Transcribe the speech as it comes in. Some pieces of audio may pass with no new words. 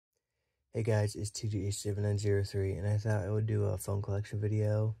Hey guys, it's TGH7903, and I thought I would do a phone collection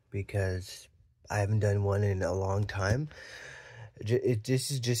video because I haven't done one in a long time. This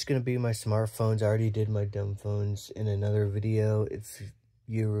is just going to be my smartphones. I already did my dumb phones in another video, if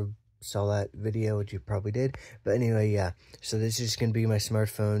you saw that video, which you probably did. But anyway, yeah, so this is going to be my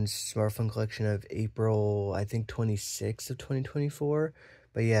smartphone collection of April, I think 26th of 2024.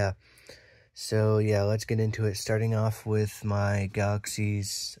 But yeah. So yeah, let's get into it. Starting off with my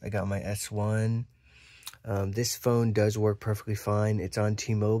Galaxies, I got my S1. This phone does work perfectly fine. It's on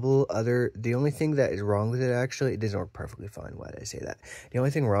T-Mobile. The only thing that is wrong with it, actually, it doesn't work perfectly fine. Why did I say that? The only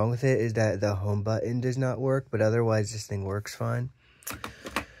thing wrong with it is that the home button does not work, but otherwise this thing works fine.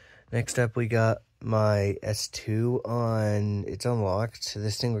 Next up, we got my S2 on. It's unlocked, so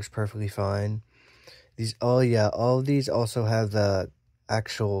this thing works perfectly fine. All of these also have the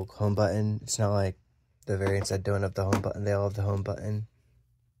actual home button. It's not like the variants that don't have the home button. They all have the home button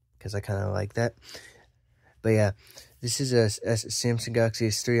because I kind of like that. But yeah, this is a Samsung Galaxy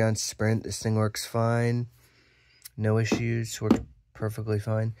S3 on Sprint. This thing works fine. No issues. Works perfectly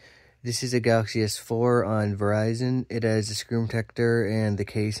fine. This is a Galaxy S4 on Verizon. It has a screen protector and the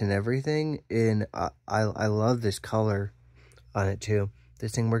case and everything. And I love this color on it too.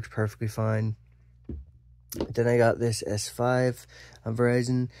 This thing works perfectly fine. Then I got this S5 on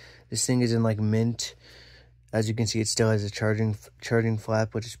Verizon. This thing is in like mint. As you can see, it still has a charging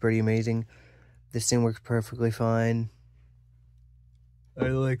flap, which is pretty amazing. This thing works perfectly fine. I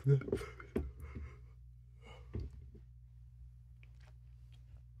like that.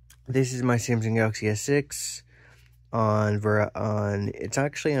 This is my Samsung Galaxy S6 it's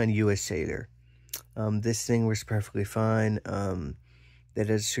actually on USAider. This thing works perfectly fine. It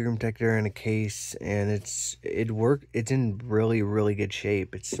has a screen protector and a case, and it's in really, really good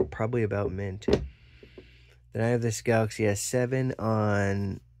shape. It's probably about mint. Then I have this Galaxy S7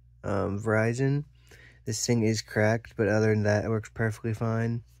 on Verizon. This thing is cracked, but other than that, it works perfectly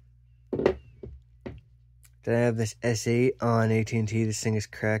fine. Then I have this S8 on AT&T. This thing is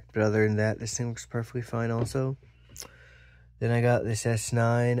cracked, but other than that, this thing works perfectly fine also. Then I got this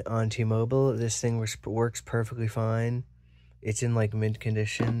S9 on T-Mobile. This thing works perfectly fine. It's in like mint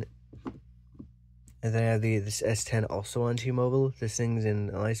condition. And then I have this S10 also on T-Mobile. This thing's in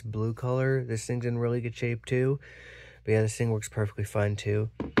a nice blue color. This thing's in really good shape too. But yeah, this thing works perfectly fine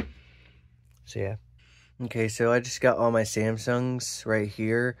too. So yeah. Okay, so I just got all my Samsungs right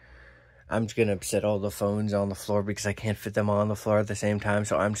here. I'm just gonna set all the phones on the floor because I can't fit them all on the floor at the same time.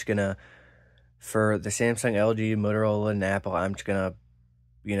 So I'm just gonna, for the Samsung, LG, Motorola, and Apple, I'm just gonna,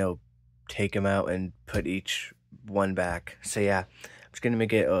 take them out and put each one back. So yeah, I'm just gonna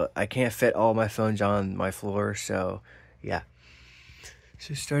make it, I can't fit all my phones on my floor, so yeah.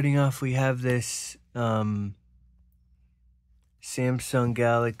 So starting off, we have this Samsung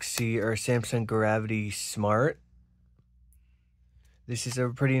Galaxy, or Samsung Gravity Smart. This is a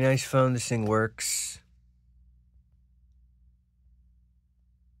pretty nice phone. This thing works.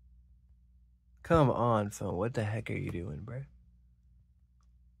 Come on, phone. What the heck are you doing, bro?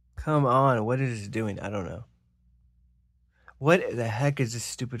 Come on. What is it doing? I don't know. What the heck is this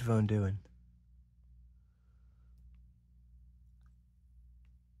stupid phone doing?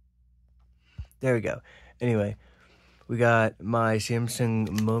 There we go. Anyway, we got my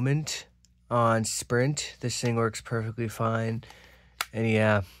Samsung Moment on Sprint. This thing works perfectly fine. And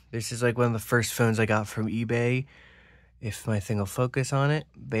yeah, this is like one of the first phones I got from eBay, if my thing will focus on it.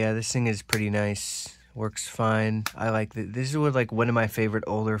 But yeah, this thing is pretty nice. Works fine. I like this. This is like one of my favorite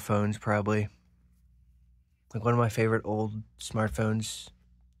older phones, probably. Like one of my favorite old smartphones.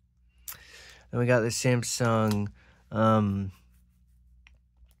 Then we got the Samsung,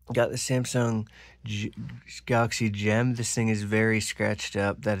 Galaxy Gem. This thing is very scratched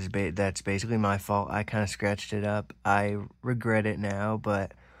up. That's basically my fault. I kind of scratched it up. I regret it now,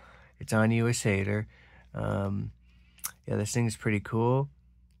 but it's on USAider. Yeah, this thing is pretty cool.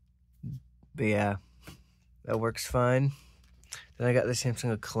 But yeah, that works fine. Then I got the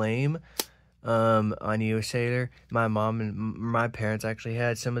Samsung Acclaim on USAider. My mom and my parents actually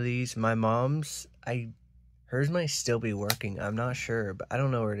had some of these. My mom's, hers might still be working. I'm not sure, but I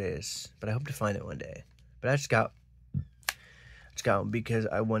don't know where it is. But I hope to find it one day. But I just got one because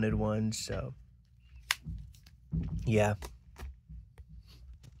I wanted one, so yeah.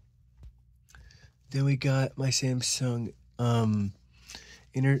 Then we got my Samsung Samsung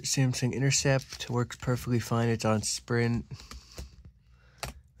Intercept. Works perfectly fine. It's on Sprint.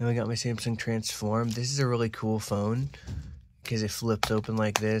 Then we got my Samsung Transform. This is a really cool phone because it flips open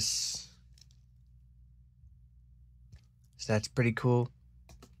like this. So that's pretty cool.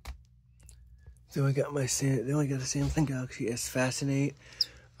 Then we got the Samsung Galaxy S Fascinate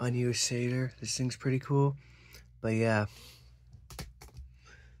on USAter. This thing's pretty cool. But yeah,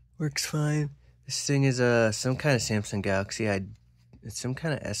 works fine. This thing is some kind of Samsung Galaxy. It's some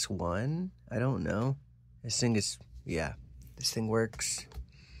kind of S1. I don't know. This thing is, yeah, this thing works.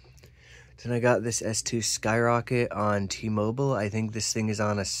 Then I got this S2 Skyrocket on T-Mobile. I think this thing is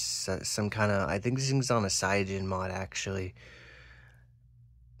on I think this thing's on a Cyanogen mod, actually.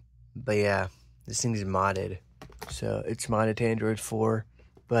 But yeah, this thing's modded. So it's modded to Android 4.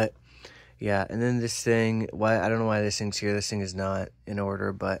 But yeah, and then this thing, I don't know why this thing's here. This thing is not in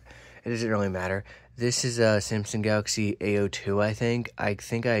order, but it doesn't really matter. This is a Samsung Galaxy A02, I think. I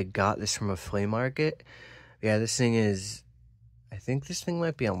think I got this from a flea market. Yeah, this thing is, I think this thing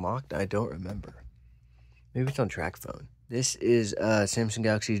might be unlocked. I don't remember. Maybe it's on TrackPhone. This is a Samsung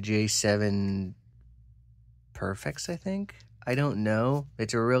Galaxy J7 Perfects, I think. I don't know.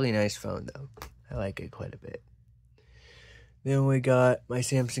 It's a really nice phone, though. I like it quite a bit. Then we got my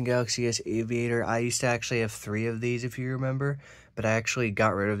Samsung Galaxy S Aviator. I used to actually have 3 of these, if you remember, but I actually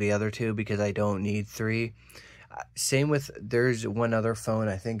got rid of the other 2 because I don't need 3. Same with, there's one other phone,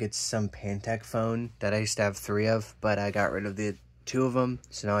 I think it's some Pantech phone that I used to have 3 of, but I got rid of the 2 of them,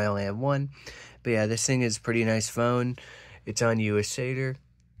 so now I only have 1. But yeah, this thing is a pretty nice phone. It's on USAter.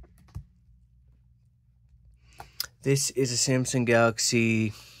 This is a Samsung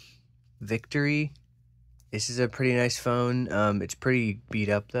Galaxy Victory. This is a pretty nice phone. It's pretty beat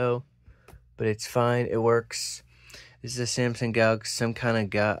up though, but it's fine. It works. This is a Samsung Galaxy, some kind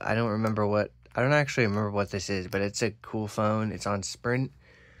of I don't actually remember what this is, but it's a cool phone. It's on Sprint.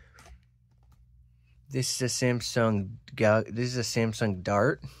 This is a Samsung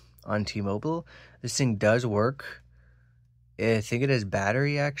Dart on T-Mobile. This thing does work. I think it has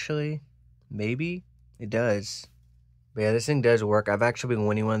battery, actually. Maybe it does. But yeah, this thing does work. I've actually been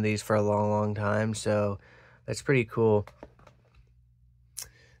winning one of these for a long time, so that's pretty cool.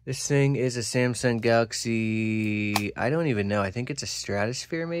 This thing is a Samsung Galaxy, I don't even know. I think it's a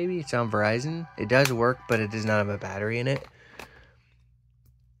Stratosphere, maybe. It's on Verizon. It does work, but it does not have a battery in it.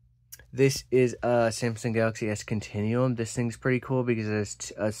 This is a Samsung Galaxy S Continuum. This thing's pretty cool because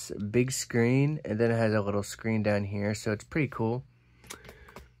it has a big screen, and then it has a little screen down here, so it's pretty cool.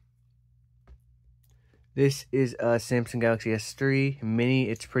 This is a Samsung Galaxy S3 Mini.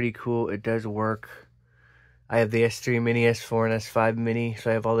 It's pretty cool. It does work. I have the S3 Mini, S4, and S5 Mini, so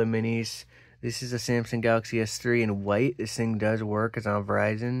I have all the minis. This is a Samsung Galaxy S3 in white. This thing does work. It's on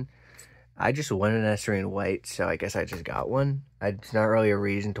Verizon. I just wanted an S3 in white, so I guess I just got one. It's not really a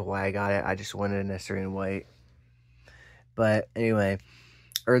reason to why I got it. I just wanted an S3 in white. But anyway,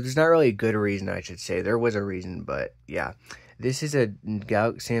 or there's not really a good reason, I should say. There was a reason, but yeah. This is a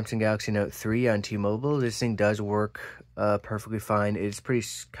Samsung Galaxy Note 3 on T-Mobile. This thing does work perfectly fine. It's pretty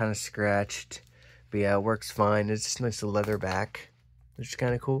kind of scratched. But yeah, it works fine. It's just nice leather back, which is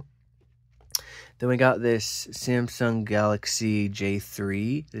kind of cool. Then we got this Samsung Galaxy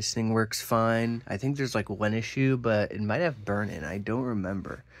J3. This thing works fine. I think there's like one issue, but it might have burn-in. I don't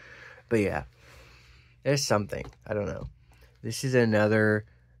remember. But yeah, there's something. I don't know. This is another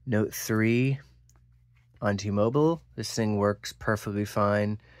Note 3 on T-Mobile. This thing works perfectly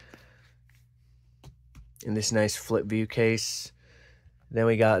fine in this nice flip view case. Then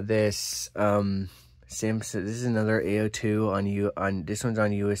we got this Samsung. This is another A02 on this one's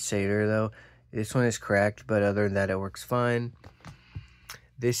on USAter though. This one is cracked, but other than that, it works fine.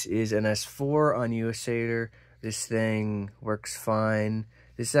 This is an S4 on USAter. This thing works fine.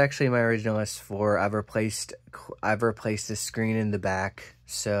 This is actually my original S4. I've replaced the screen in the back,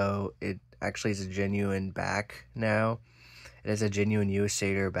 so it actually is a genuine back now. It has a genuine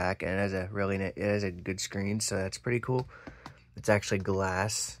USAter back, and it has a good screen, so that's pretty cool. It's actually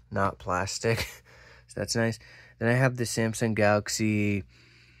glass, not plastic, so that's nice. Then I have the Samsung Galaxy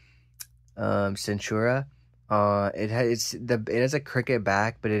Centura. It has a Cricket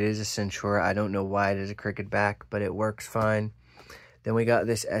back, but it is a Centura. I don't know why it is a Cricket back, but it works fine. Then we got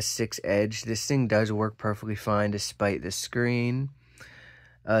this S6 Edge. This thing does work perfectly fine despite the screen.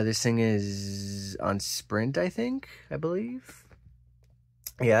 This thing is on Sprint, I believe.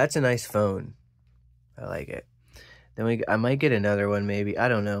 Yeah, that's a nice phone. I like it. Then I might get another one, maybe. I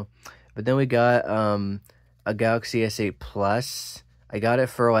don't know. But then we got a Galaxy S8 Plus. I got it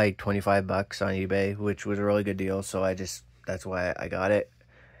for like 25 bucks on eBay, which was a really good deal, so that's why I got it.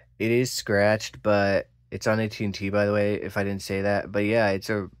 It is scratched, but it's on AT&T, by the way, if I didn't say that. But yeah, it's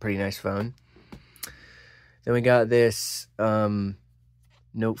a pretty nice phone. Then we got this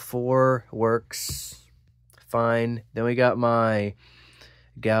Note 4, works fine. Then we got my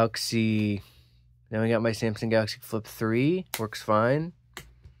Samsung Galaxy Flip 3, works fine.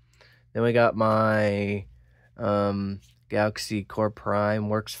 Then we got my Galaxy Core Prime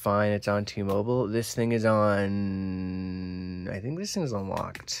works fine. It's on T-Mobile. This thing is on... I think this thing is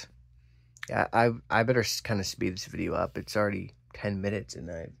unlocked. Yeah, I better kind of speed this video up. It's already 10 minutes and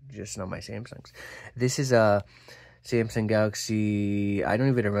I just know my Samsungs. This is a Samsung Galaxy... I don't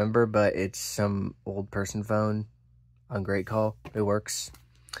even remember, but it's some old person phone on Great Call. It works.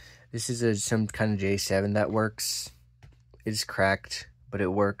 This is some kind of J7 that works. It's cracked, but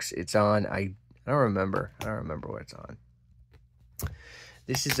it works. It's on. I don't remember. I don't remember what it's on.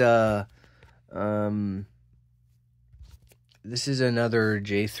 This is a this is another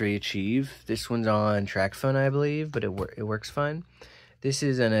J3 Achieve. This one's on TracFone, I believe, but it works fine. This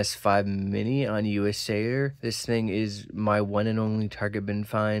is an S5 Mini on USAir. This thing is my one and only Target bin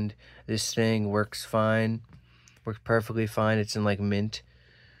find. This thing works fine. Works perfectly fine. It's in like mint.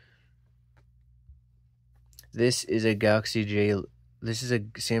 This is a This is a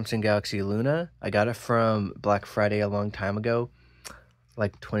Samsung Galaxy Luna. I got it from Black Friday a long time ago,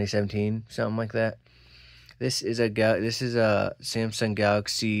 like 2017, something like that. This is a Samsung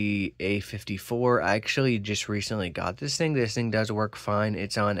Galaxy A54. I actually just recently got this thing. This thing does work fine.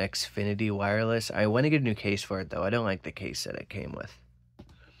 It's on Xfinity Wireless. I want to get a new case for it though. I don't like the case that it came with.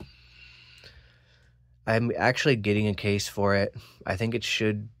 I'm actually getting a case for it. I think it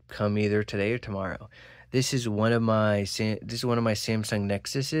should come either today or tomorrow. This is one of my Samsung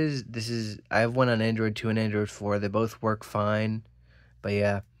Nexuses. I have one on Android 2 and Android 4. They both work fine. But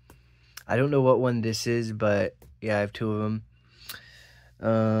yeah, I don't know what one this is, but yeah, I have two of them.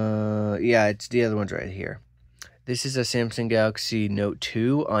 Yeah, it's the other one's right here. This is a Samsung Galaxy Note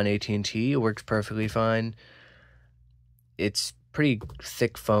 2 on AT&T. It works perfectly fine. It's pretty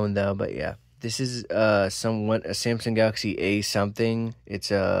thick phone though, but yeah. This is a Samsung Galaxy A something.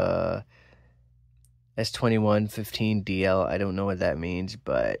 It's a S21 15DL. I don't know what that means,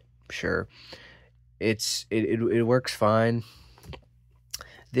 but sure. It works fine.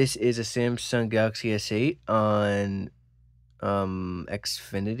 This is a Samsung Galaxy S8 on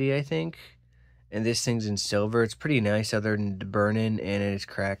Xfinity, I think. And this thing's in silver. It's pretty nice other than the burn-in, and it is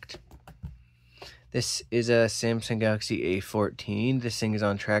cracked. This is a Samsung Galaxy A14. This thing is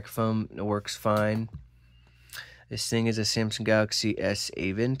on TracFone. It works fine. This thing is a Samsung Galaxy S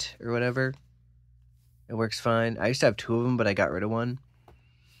Avent or whatever. It works fine. I used to have two of them, but I got rid of one.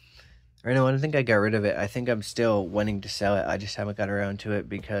 Or no, I don't think I got rid of it. I think I'm still wanting to sell it. I just haven't got around to it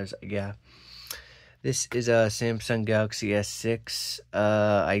because, yeah. This is a Samsung Galaxy S6.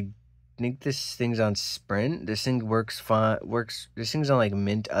 I think this thing's on Sprint. This thing works fine. This thing's on like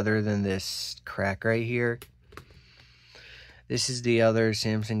mint other than this crack right here. This is the other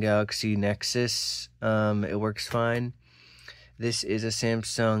Samsung Galaxy Nexus. It works fine. This is a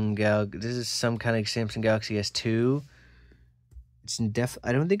this is some kind of Samsung Galaxy S2.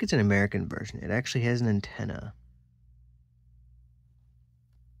 I don't think it's an American version. It actually has an antenna.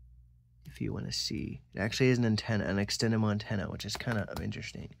 If you want to see. It actually has an antenna, an extended antenna, which is kind of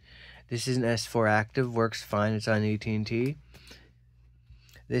interesting. This is an S4 Active, works fine. It's on AT&T.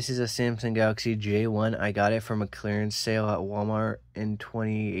 This is a Samsung Galaxy J1. I got it from a clearance sale at Walmart in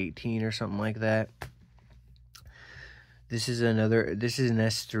 2018 or something like that. This is an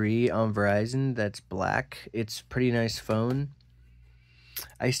S3 on Verizon that's black. It's a pretty nice phone.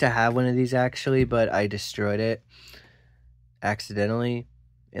 I used to have one of these actually, but I destroyed it accidentally.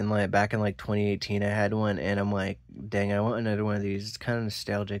 Back in 2018, I had one, and I'm like, dang, I want another one of these. It's kind of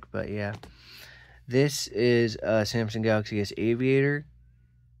nostalgic, but yeah. This is a Samsung Galaxy S Aviator.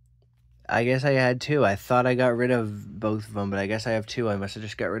 I guess I had two. I thought I got rid of both of them, but I guess I have two. I must have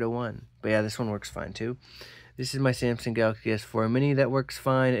just got rid of one. But yeah, this one works fine too. This is my Samsung Galaxy S4 Mini that works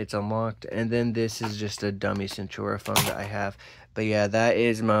fine. It's unlocked. And then this is just a dummy Centura phone that I have. But yeah, that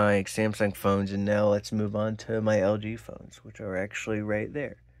is my Samsung phones. And now let's move on to my LG phones, which are actually right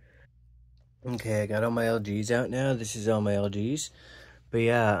there. Okay, I got all my LGs out now. This is all my LGs. But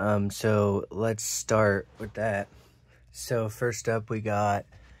yeah, so let's start with that. So first up we got,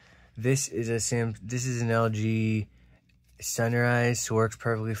 this is an LG Sunrise. Works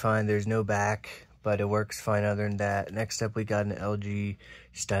perfectly fine. There's no back, but it works fine other than that. Next up we got an LG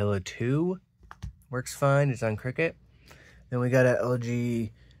Stylo 2. Works fine. It's on Cricket. Then we got an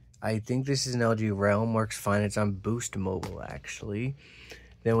LG, I think this is an LG Realm. Works fine. It's on Boost Mobile actually.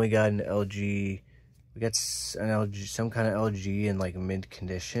 Then we got an LG, some kind of LG in like mint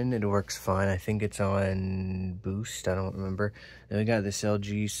condition. It works fine. I think it's on Boost. I don't remember. Then we got this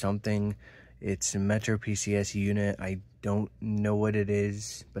LG something. It's a Metro PCS unit. I don't know what it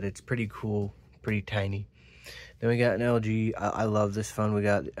is, but it's pretty cool, pretty tiny. Then we got an LG. I love this phone. We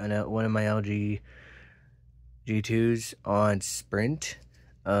got one of my LG G2s on Sprint.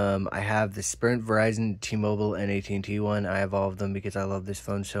 I have the Sprint, Verizon, T-Mobile, and AT&T one. I have all of them because I love this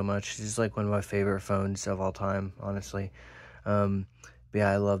phone so much. This is like one of my favorite phones of all time, honestly. But yeah,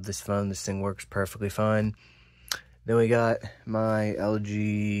 I love this phone. This thing works perfectly fine. Then we got my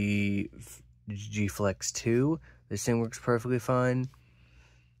LG G Flex 2. This thing works perfectly fine.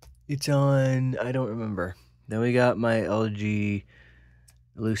 It's on, I don't remember. Then we got my LG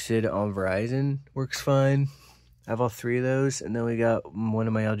Lucid on Verizon. Works fine. I have all three of those. And then we got one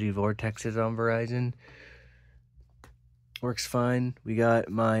of my LG Vortexes on Verizon. Works fine. We got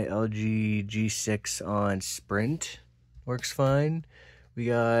my LG G6 on Sprint. Works fine. We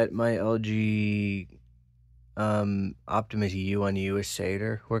got my LG Optimus U on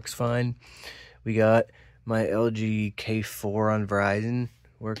UScellular. Works fine. We got my LG K4 on Verizon.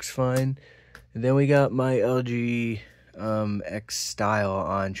 Works fine. And then we got my LG X Style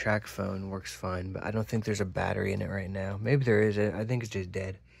on TracFone. Works fine, but I don't think there's a battery in it right now. Maybe there is. I think it's just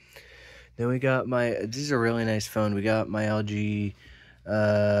dead. Then we got this is a really nice phone. We got my LG,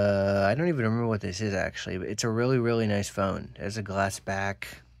 I don't even remember what this is actually, but it's a really, really nice phone. It has a glass back.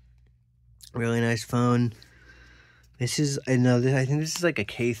 Really nice phone. This is, I think this is like a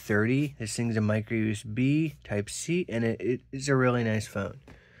K30. This thing's a micro USB Type-C, and it is a really nice phone.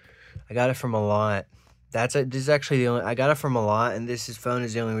 I got it from a lot. This is actually the only, I got it from a lot, and this phone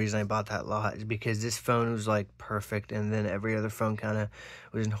is the only reason I bought that lot, is because this phone was like perfect, and then every other phone kind of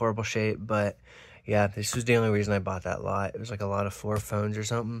was in horrible shape. But yeah, this was the only reason I bought that lot. It was like a lot of 4 phones or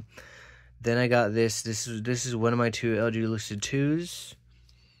something. Then I got this. This is one of my 2 LG Lucid 2s.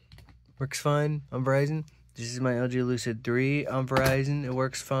 Works fine on Verizon. This is my LG Lucid 3 on Verizon. It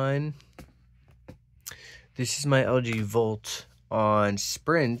works fine. This is my LG Volt on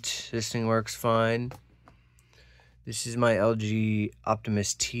Sprint. This thing works fine. This is my LG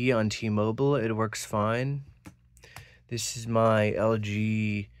Optimus T on T-Mobile. It works fine. This is my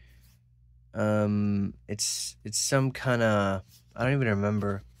LG, it's some kind of, I don't even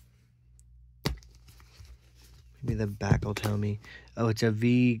remember. Maybe the back will tell me. Oh, it's a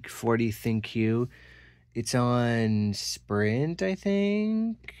V40 ThinQ. It's on Sprint, I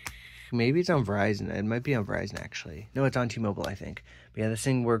think. Maybe it's on Verizon. It might be on Verizon, actually. No, it's on T-Mobile, I think. But yeah, this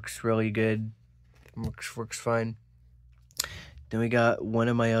thing works really good. Works fine. Then we got one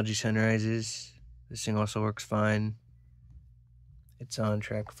of my LG Sunrises. This thing also works fine. It's on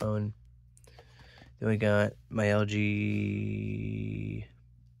TracFone. Then we got my LG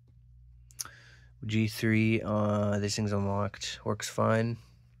G3. This thing's unlocked. Works fine.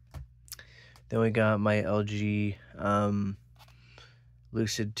 Then we got my LG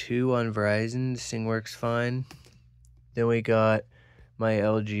Lucid 2 on Verizon. This thing works fine. Then we got my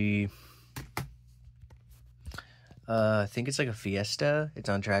LG, I think it's like a Fiesta. It's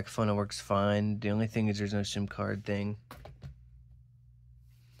on TracFone. It works fine. The only thing is there's no SIM card thing.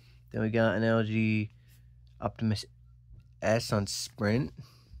 Then we got an LG Optimus S on Sprint.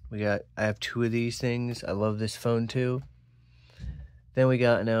 I have 2 of these things. I love this phone too. Then we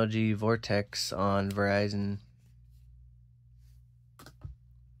got an LG Vortex on Verizon.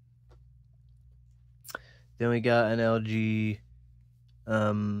 Then we got an LG,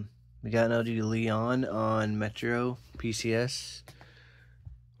 Leon on Metro PCS.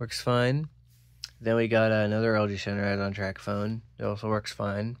 Works fine. Then we got another LG Sunrise on TracFone. It also works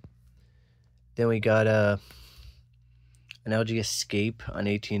fine. Then we got an LG Escape on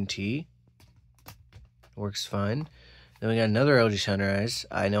AT&T. Works fine. Then we got another LG Sunrise.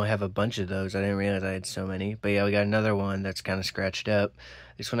 I know I have a bunch of those. I didn't realize I had so many. But yeah, we got another one that's kind of scratched up.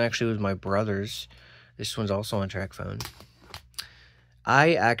 This one actually was my brother's. This one's also on TracFone. I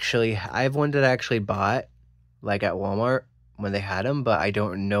have one that I actually bought, like at Walmart when they had them, but I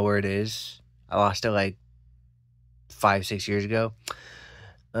don't know where it is. I lost it like 5-6 years ago.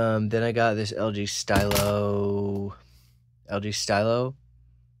 Then I got this LG Stylo.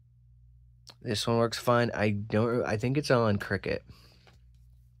 This one works fine. I think it's on Cricket.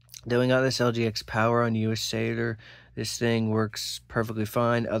 Then we got this LG X Power on UScellular. This thing works perfectly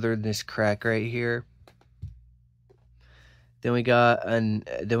fine, other than this crack right here. Then we got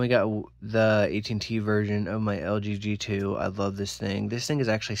the AT&T version of my LG G2. I love this thing. This thing is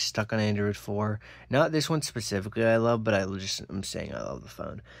actually stuck on Android 4. Not this one specifically I love, but I'm saying I love the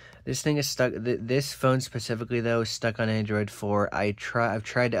phone. This thing is stuck. This phone specifically though is stuck on Android 4. I've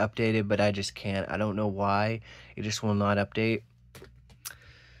tried to update it, but I just can't. I don't know why. It just will not update.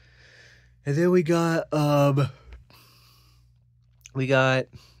 And then we got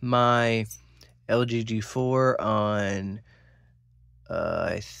my LG G4 on.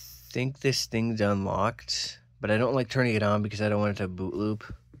 I think this thing's unlocked, but I don't like turning it on because I don't want it to boot loop.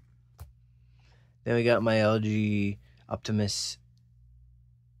 Then we got my LG Optimus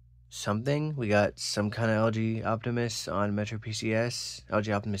something. We got some kind of LG Optimus on Metro PCS,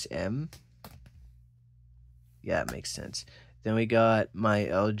 LG Optimus M. Yeah, it makes sense. Then we got my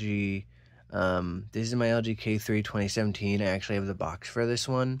LG, this is my LG K3 2017. I actually have the box for this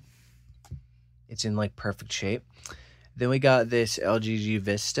one. It's in like perfect shape. Then we got this LG G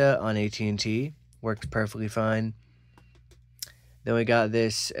Vista on AT&T. Works perfectly fine. Then we got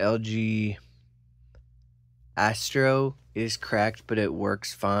this LG Astro. It is cracked, but it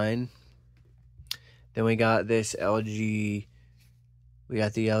works fine. Then we got this LG, we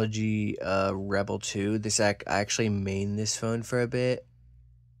got the LG Rebel 2. I actually mained this phone for a bit.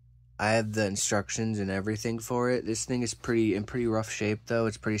 I have the instructions and everything for it. This thing is in pretty rough shape though.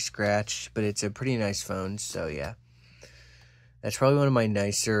 It's pretty scratched, but it's a pretty nice phone, so yeah. That's probably one of my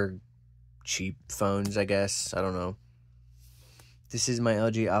nicer cheap phones, I guess. I don't know. This is my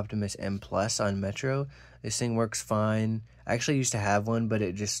LG Optimus M Plus on Metro. This thing works fine. I actually used to have one, but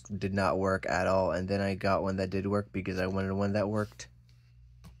it just did not work at all. And then I got one that did work because I wanted one that worked.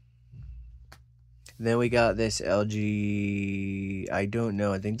 Then we got this LG, I don't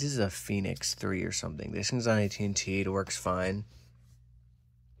know, I think this is a Phoenix 3 or something. This thing's on AT&T, it works fine.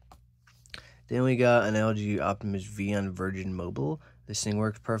 Then we got an LG Optimus V on Virgin Mobile. This thing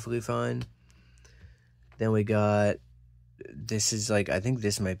works perfectly fine. Then we got, this is like, I think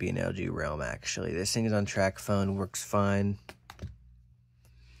this might be an LG Realm actually. This thing is on TracFone, works fine.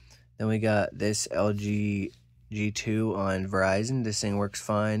 Then we got this LG G2 on Verizon. This thing works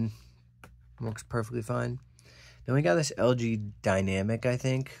fine. Works perfectly fine. Then we got this LG Dynamic, I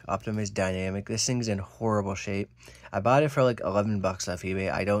think. Optimus Dynamic. This thing's in horrible shape. I bought it for like 11 bucks off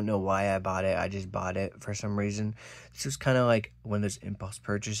eBay. I don't know why I bought it. I just bought it for some reason. This was kind of like one of those impulse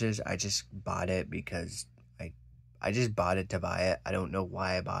purchases. I just bought it because I just bought it to buy it. I don't know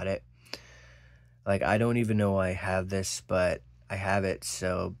why I bought it. Like, I don't even know why I have this, but I have it,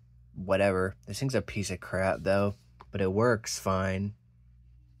 so whatever. This thing's a piece of crap, though, but it works fine.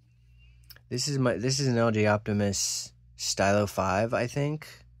 This is an LG Optimus Stylo 5, I think.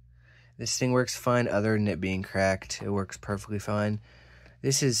 This thing works fine other than it being cracked. It works perfectly fine.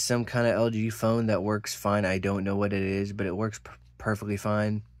 This is some kind of LG phone that works fine. I don't know what it is, but it works perfectly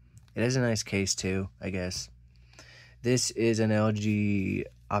fine. It has a nice case too, I guess. This is an LG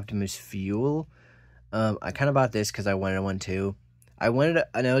Optimus Fuel. I kind of bought this because I wanted one too. I wanted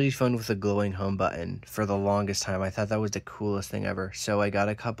an LG phone with a glowing home button for the longest time. I thought that was the coolest thing ever. So I got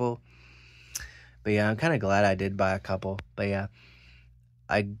a couple. But yeah, I'm kind of glad I did buy a couple. But yeah,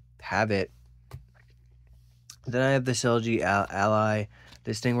 I have it. Then I have this LG Ally.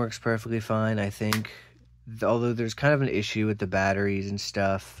 This thing works perfectly fine, I think. Although there's kind of an issue with the batteries and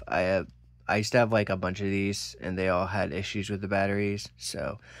stuff. I used to have like a bunch of these, and they all had issues with the batteries.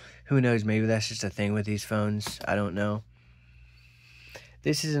 So who knows? Maybe that's just a thing with these phones. I don't know.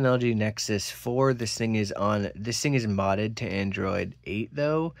 This is an LG Nexus 4. This thing is modded to Android 8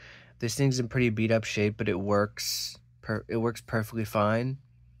 though. This thing's in pretty beat up shape, but it works perfectly fine,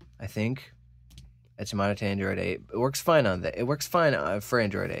 I think. It's modded to Android 8. It works fine on that. It works fine for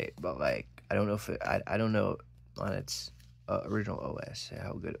Android 8, but like I don't know if I don't know on its original OS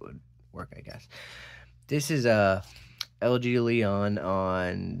how good it would work, I guess. This is a LG Leon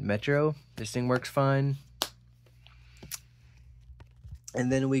on Metro. This thing works fine. And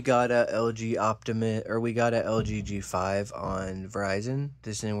then we got a LG Optimus, or we got a LG G5 on Verizon.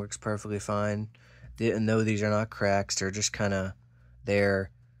 This thing works perfectly fine. And though these are not cracks, they're just kind of there.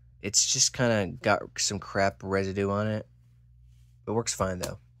 It's just kind of got some crap residue on it. It works fine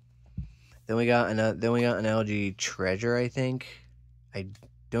though. Then we got an LG Treasure, I think. I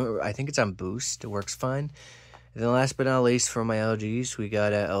think it's on Boost. It works fine. And then last but not least, for my LGs, we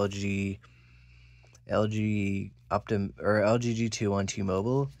got a LG G2 on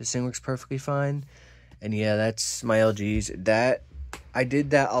T-Mobile. This thing works perfectly fine. And yeah, that's my LGs. I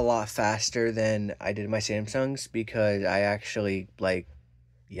did that a lot faster than I did my Samsungs because I actually I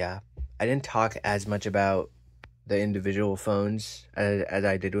didn't talk as much about the individual phones as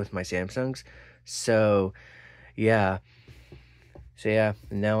I did with my Samsungs. So yeah,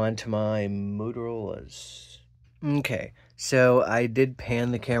 now on to my Motorola's. Okay, so I did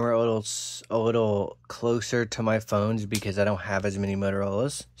pan the camera a little closer to my phones because I don't have as many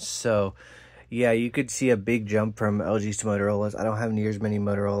Motorola's. So yeah, you could see a big jump from LGs to Motorola's. I don't have near as many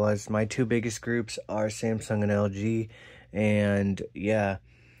Motorola's. My two biggest groups are Samsung and LG. And yeah,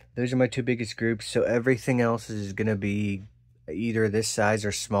 those are my two biggest groups. So everything else is going to be either this size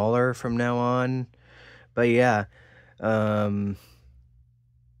or smaller from now on. But yeah,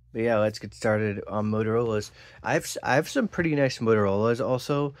 let's get started on Motorola's. I have some pretty nice Motorola's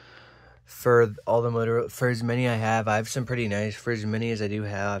also for all the Motorola, for as many I have some pretty nice, for as many as I do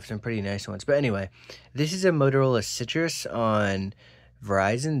have some pretty nice ones. But anyway, this is a Motorola Citrus on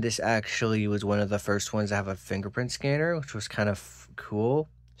Verizon. This actually was one of the first ones to have a fingerprint scanner, which was kind of cool.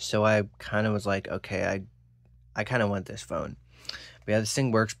 So I kind of was like, okay, I kind of want this phone. But yeah, this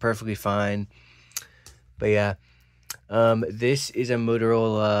thing works perfectly fine. But yeah, this is a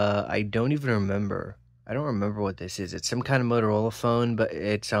Motorola, I don't even remember. I don't remember what this is. It's some kind of Motorola phone, but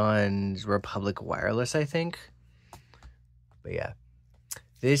it's on Republic Wireless, I think. But yeah,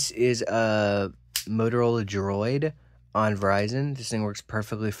 this is a Motorola Droid on Verizon. This thing works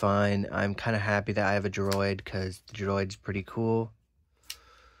perfectly fine. I'm kind of happy that I have a Droid because the Droid's pretty cool.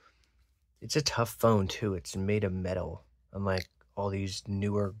 It's a tough phone too. It's made of metal, unlike all these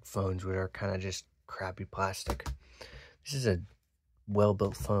newer phones which are kind of just crappy plastic. This is a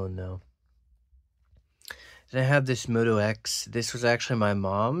well-built phone though. Then I have this Moto X. This was actually my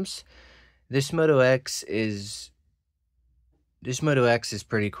mom's. This Moto X is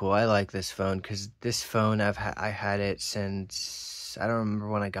pretty cool. I like this phone because this phone I had it since, I don't remember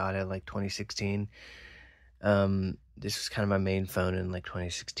when I got it, like 2016. This was kind of my main phone in like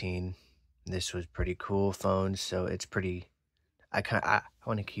 2016. This was pretty cool phone, so it's pretty, I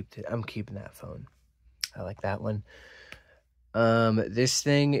want to keep it. I'm keeping that phone. I like that one. This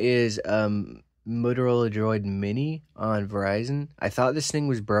thing is Motorola Droid Mini on Verizon. I thought this thing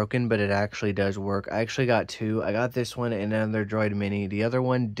was broken, but it actually does work. I actually got two. I got this one and another Droid Mini. The other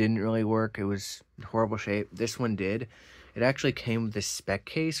one didn't really work. It was in horrible shape. This one did. It actually came with this spec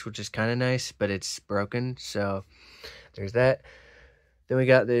case, which is kind of nice, but it's broken. So there's that. Then we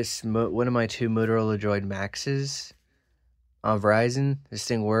got this, one of my two Motorola Droid Maxes on Verizon. This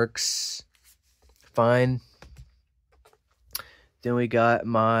thing works fine. Then we got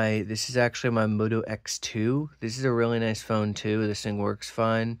this is actually my Moto X2. This is a really nice phone too. This thing works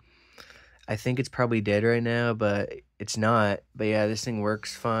fine. I think it's probably dead right now, but it's not. But yeah, this thing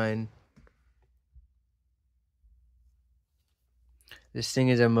works fine. This thing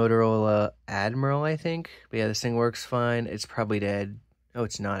is a Motorola Admiral, I think. But yeah, this thing works fine. It's probably dead. Oh,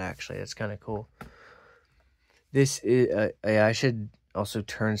 it's not actually. That's kind of cool. This is, yeah, I should also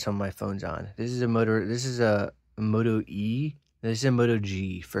turn some of my phones on. This is a Moto E. This is a Moto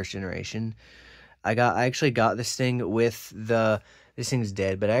G first generation. I actually got this thing with this thing's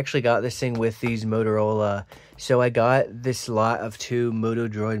dead, but I actually got this thing with these Motorola. So I got this lot of two Moto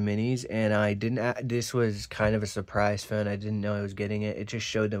Droid Minis, and this was kind of a surprise phone. I didn't know I was getting it. It just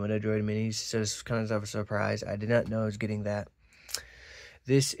showed the Moto Droid Minis, so this was kind of a surprise. I did not know I was getting that.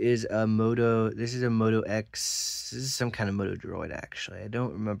 This is a Moto X. This is some kind of Moto Droid, actually. I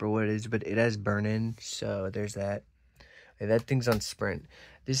don't remember what it is, but it has burn-in, so there's that. Okay, that thing's on Sprint.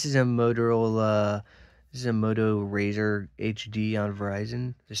 This is a Motorola, this is a Moto Razr HD on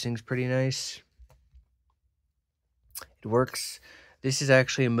Verizon. This thing's pretty nice. It works. This is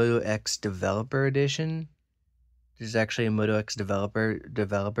actually a Moto X Developer Edition. This is actually a Moto X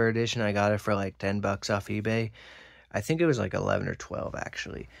Developer Edition. I got it for like $10 off eBay. I think it was like 11 or 12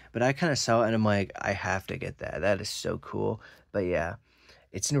 actually. But I kind of saw it and I'm like, I have to get that. That is so cool. But yeah,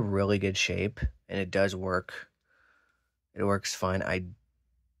 it's in really good shape and it does work. It works fine.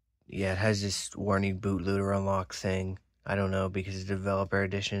 Yeah, it has this warning bootloader unlock thing. I don't know because it's a developer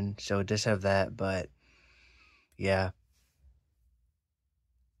edition. So it does have that, but yeah.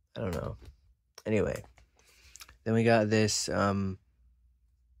 I don't know. Anyway, then we got this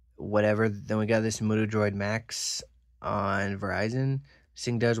whatever. Then we got this Moto Droid Max on Verizon. This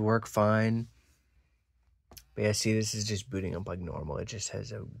thing does work fine. But yeah, see, this is just booting up like normal. It just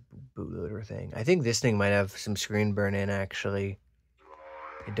has a bootloader thing. I think this thing might have some screen burn-in, actually.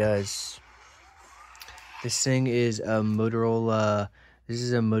 It does. This thing is a Motorola. This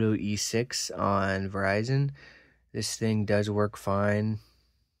is a Moto E6 on Verizon. This thing does work fine.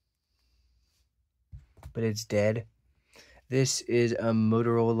 But it's dead. This is a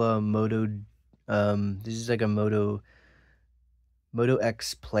Motorola Moto. This is like a Moto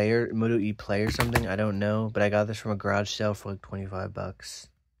X player, Moto E Play or something. I don't know, but I got this from a garage sale for like $25.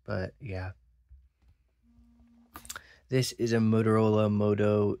 But yeah, this is a Motorola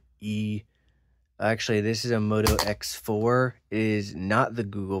Moto E. Actually, this is a Moto X4. It is not the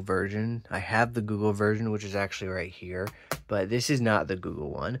Google version. I have the Google version, which is actually right here, but this is not the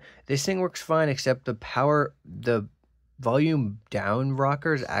Google one. This thing works fine, except the volume down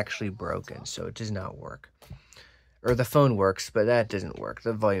rocker is actually broken, so it does not work. Or the phone works, but that doesn't work.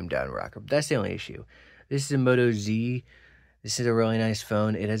 The volume down rocker. But that's the only issue. This is a Moto Z. This is a really nice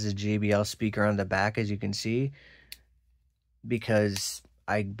phone. It has a JBL speaker on the back, as you can see. Because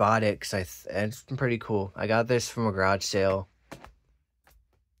I bought it because it's pretty cool. I got this from a garage sale.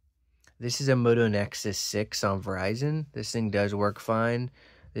 This is a Moto Nexus 6 on Verizon. This thing does work fine.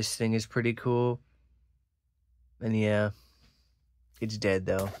 This thing is pretty cool. And yeah, it's dead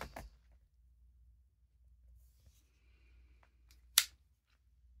though.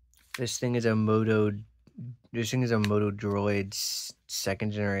 This thing is a Moto Droid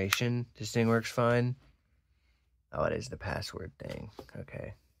 2nd generation. This thing works fine. Oh, it is the password thing.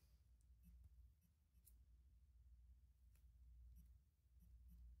 Okay.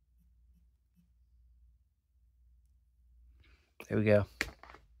 There we go.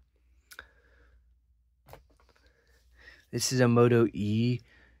 This is a Moto E.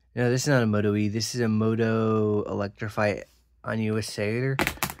 No, this is not a Moto E. This is a Moto Electrify on US Cellular.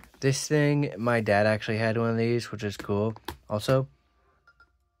 This thing, my dad actually had one of these, which is cool. Also,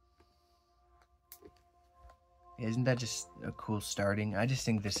 isn't that just a cool starting? I just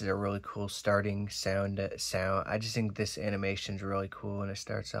think this is a really cool starting sound. I just think this animation is really cool when it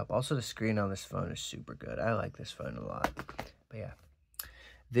starts up. Also, the screen on this phone is super good. I like this phone a lot. But yeah,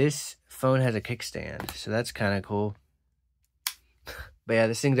 this phone has a kickstand, so that's kind of cool. But yeah,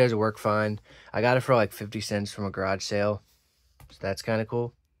 this thing does work fine. I got it for like 50 cents from a garage sale, so that's kind of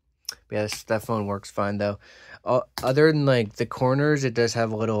cool. But yeah, that phone works fine though. Other than like the corners, it does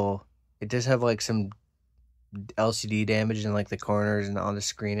have like some LCD damage in like the corners, and on the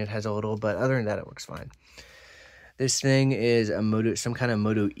screen it has a little, but other than that it works fine. This thing is some kind of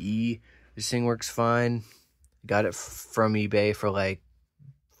Moto E. This thing works fine. Got it from eBay for like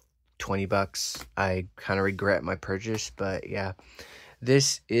 20 bucks. I kind of regret my purchase, but yeah.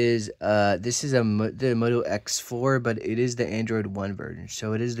 This is the Moto X4, but it is the Android One version,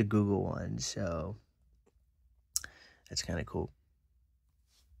 so it is the Google one, so that's kind of cool.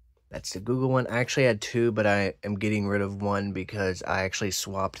 That's the Google one. I actually had two, but I am getting rid of one because I actually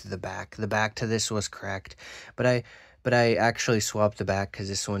swapped the back. The back to this was cracked, but I actually swapped the back because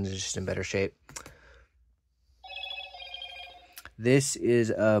this one's just in better shape. This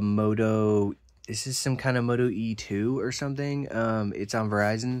is a Moto. This is some kind of Moto E2 or something. It's on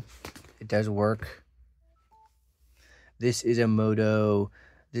Verizon. It does work. This is a Motorola.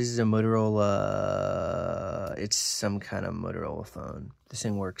 It's some kind of Motorola phone. This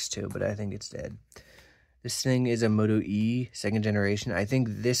thing works too, but I think it's dead. This thing is a Moto E 2nd generation. I think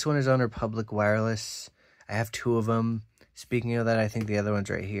this one is on Republic Wireless. I have two of them. Speaking of that, I think the other one's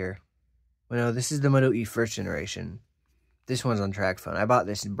right here. Well, no, this is the Moto E 1st generation. This one's on TracFone. I bought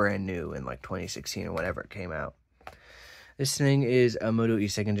this brand new in like 2016 or whenever it came out. This thing is a Moto E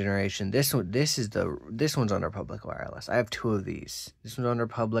 2nd generation. This one's on Republic Wireless. I have two of these. This one's on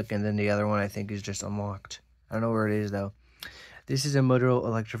Republic, and then the other one I think is just unlocked. I don't know where it is though. This is a Motorola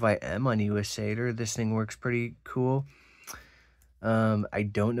Electrify M on US Cellular. This thing works pretty cool. I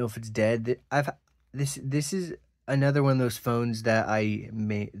don't know if it's dead. This is another one of those phones that I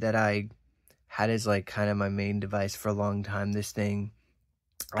had as like kind of my main device for a long time. This thing,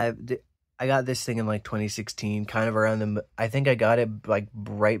 I got this thing in like 2016, kind of around I think I got it like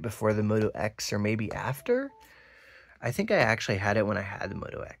right before the Moto X or maybe after. I think I actually had it when I had the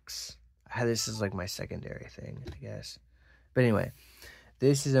Moto X. I had this as like my secondary thing, I guess. But anyway,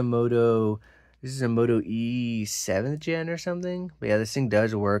 this is a Moto E 7th gen or something. But yeah, this thing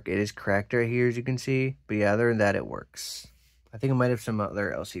does work. It is cracked right here, as you can see. But yeah, other than that, it works. I think it might have some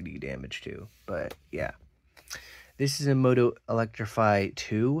other LCD damage too. But yeah. This is a Moto Electrify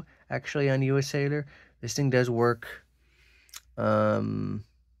 2, actually, on US Cellular. This thing does work. But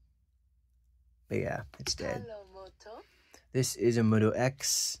yeah, it's dead. Hello, Moto. This is a Moto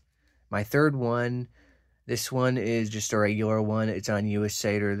X, my third one. This one is just a regular one. It's on US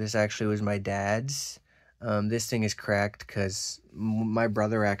Cellular. This actually was my dad's. This thing is cracked because my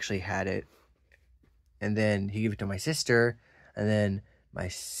brother actually had it. And then he gave it to my sister. And then my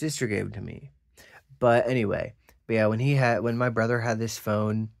sister gave it to me. But anyway, yeah, when my brother had this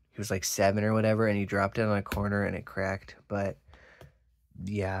phone, he was like 7 or whatever, and he dropped it on a corner and it cracked. But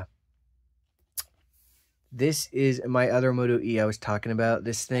yeah. This is my other Moto E I was talking about.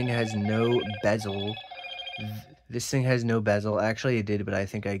 This thing has no bezel. This thing has no bezel. Actually, it did, but I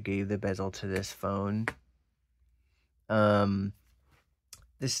think I gave the bezel to this phone.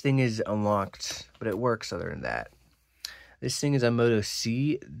 This thing is unlocked, but it works other than that. This thing is a Moto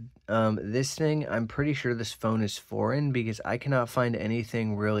C. This thing, I'm pretty sure this phone is foreign because I cannot find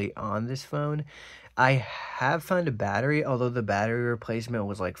anything really on this phone. I have found a battery, although the battery replacement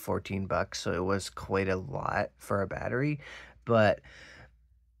was like 14 bucks, so it was quite a lot for a battery. But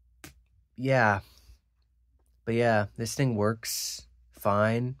yeah. This thing works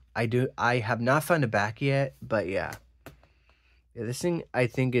fine. I have not found a back yet, but yeah. Yeah, this thing I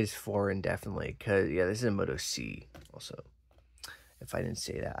think is foreign definitely, because yeah, this is a Moto C also. If I didn't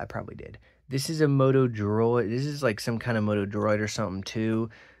say that, I probably did. This is a Moto Droid. This is like some kind of Moto Droid or something too.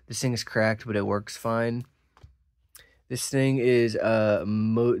 This thing is cracked, but it works fine. This thing is a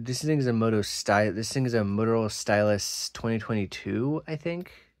Moto Style. This thing is a Motorola Stylus 2022, I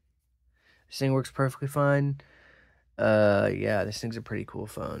think. This thing works perfectly fine. Yeah, this thing's a pretty cool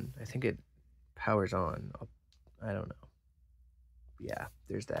phone. I think it powers on. I don't know. Yeah,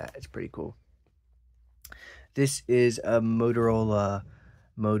 there's that. It's pretty cool. This is a Motorola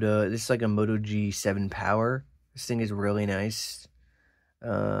Moto. This is like a Moto G7 Power. This thing is really nice.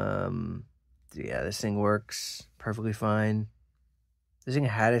 Yeah, this thing works perfectly fine. This thing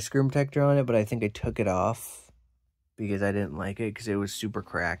had a screen protector on it, but I think I took it off because I didn't like it because it was super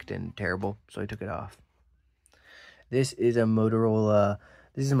cracked and terrible, so I took it off. This is a Motorola.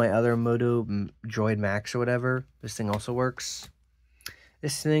 This is my other Moto Droid Max or whatever. This thing also works.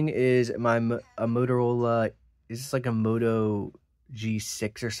 This thing is a Motorola. Is this like a Moto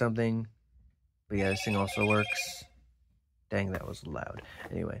G6 or something? But yeah, this thing also works. Dang, that was loud.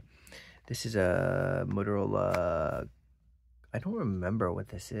 Anyway, this is a Motorola. I don't remember what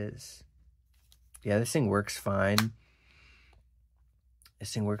this is. Yeah, this thing works fine.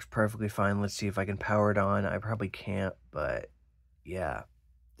 This thing works perfectly fine. Let's see if I can power it on. I probably can't, but yeah,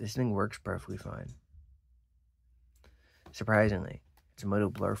 this thing works perfectly fine. Surprisingly, it's a Moto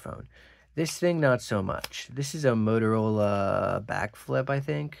Blur phone. This thing, not so much. This is a Motorola Backflip, I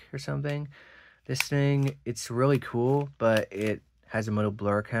think, or something. This thing, it's really cool, but it has a Moto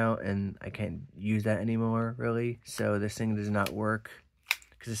Blur account, and I can't use that anymore, really. So this thing does not work,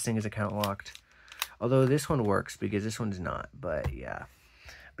 because this thing is account locked. Although this one works, because this one's not, but yeah.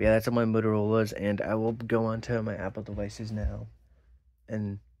 But yeah, that's all my Motorola's, and I will go on to my Apple devices now.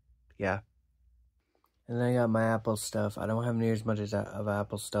 And yeah. And then I got my Apple stuff. I don't have near as much of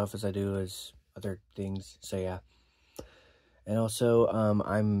Apple stuff as I do as other things. So yeah. And also,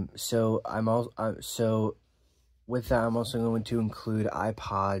 with that, I'm also going to include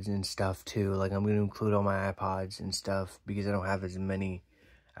iPods and stuff too. Like, I'm going to include all my iPods and stuff because I don't have as many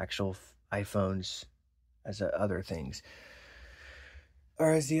actual iPhones as other things,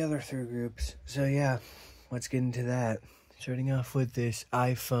 or as the other 3 groups. So yeah, let's get into that. Starting off with this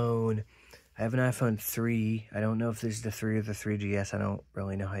iPhone. I have an iPhone 3. I don't know if this is the 3 or the 3GS. I don't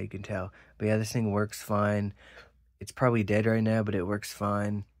really know how you can tell. But yeah, this thing works fine. It's probably dead right now, but it works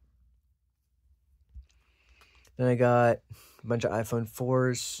fine. Then I got a bunch of iPhone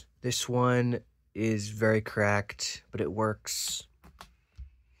 4s. This one is very cracked, but it works.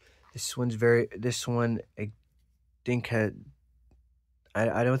 This one, I think,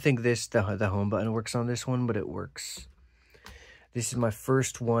 I don't think the home button works on this one, but it works. This is my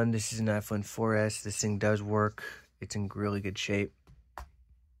first one. This is an iPhone 4S. This thing does work. It's in really good shape.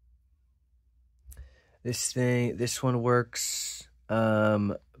 This one works.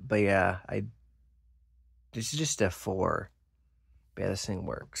 But yeah, this is just a 4. But yeah, this thing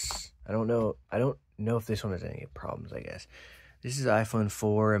works. I don't know if this one has any problems, I guess. This is iPhone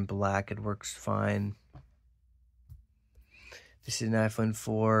 4 in black. It works fine. This is an iPhone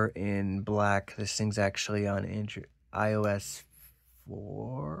 4 in black. This thing's actually on iOS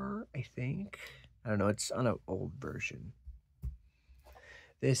 4, I think. I don't know. It's on an old version.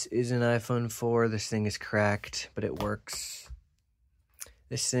 This is an iPhone 4. This thing is cracked, but it works.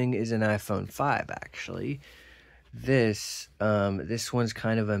 This thing is an iPhone 5, actually. This one's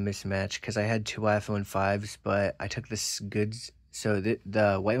kind of a mismatch because I had 2 iPhone 5s, but I took this goods. So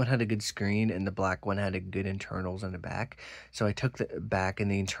the white one had a good screen and the black one had a good internals on the back. So I took the back and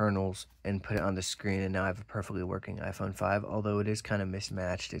the internals and put it on the screen, and now I have a perfectly working iPhone 5. Although it is kind of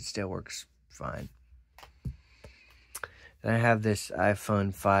mismatched, it still works fine. Then I have this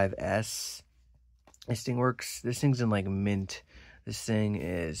iPhone 5S. This thing works. This thing's in like mint. This thing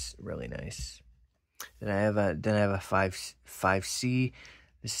is really nice. Then I have a 5C.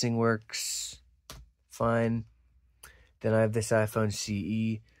 This thing works fine. Then I have this iPhone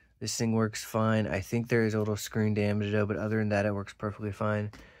CE. This thing works fine. I think there is a little screen damage though, but other than that, it works perfectly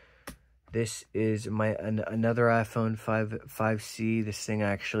fine. This is another iPhone 5C. This thing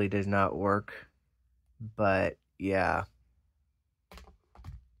actually does not work, but yeah,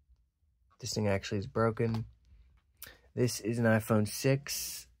 this thing actually is broken. This is an iPhone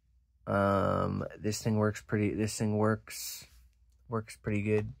 6. This thing works pretty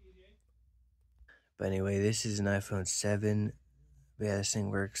good. But anyway, this is an iPhone 7. But yeah, this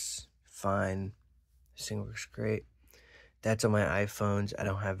thing works fine. This thing works great. That's on my iPhones. I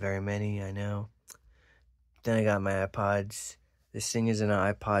don't have very many, I know. Then I got my iPods. This thing is an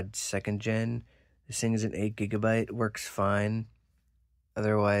iPod 2nd gen. This thing is an 8 GB. Works fine.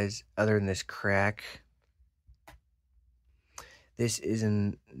 Other than this crack. This is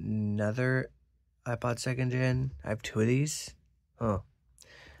another iPod 2nd gen. I have 2 of these. Huh.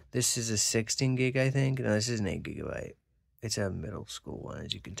 This is a 16 gig, I think. No, this is an 8 gigabyte. It's a middle school one,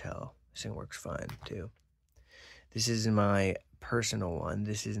 as you can tell. This thing works fine, too. This is my personal one.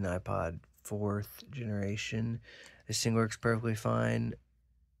 This is an iPod 4th generation. This thing works perfectly fine.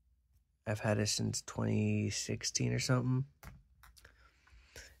 I've had it since 2016 or something.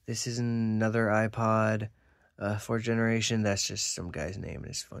 This is another iPod 4th generation. That's just some guy's name and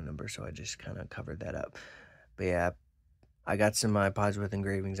his phone number, so I just kind of covered that up. But yeah, I got some iPods with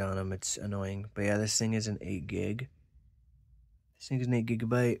engravings on them. It's annoying. But yeah, this thing is an 8 gig. This thing is an 8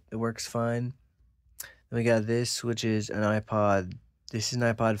 gigabyte. It works fine. Then we got this, which is an iPod. This is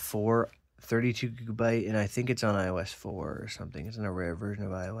an iPod 4, 32 gigabyte, and I think it's on iOS 4 or something. It's in a rare version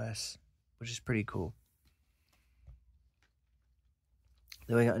of iOS, which is pretty cool.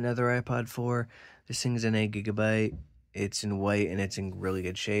 Then we got another iPod 4. This thing's an 8 gigabyte. It's in white, and it's in really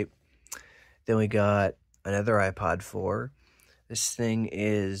good shape. Then we got another iPod 4. This thing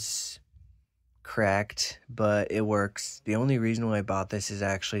is cracked, but it works. The only reason why I bought this is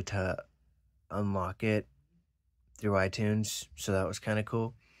actually to unlock it through iTunes, so that was kind of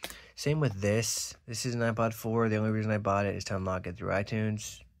cool. Same with this. This is an iPod 4. The only reason I bought it is to unlock it through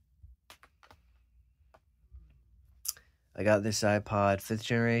iTunes. I got this iPod 5th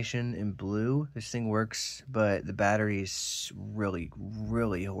generation in blue. This thing works, but the battery is really,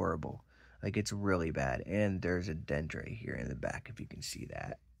 really horrible. Like, it's really bad. And there's a dent right here in the back, if you can see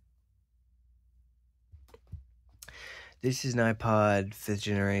that. This is an iPod 5th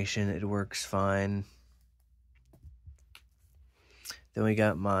generation. It works fine. Then we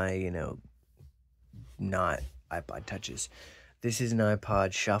got my, not iPod Touches. This is an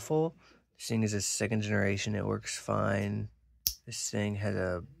iPod Shuffle. This thing is a 2nd generation. It works fine. This thing has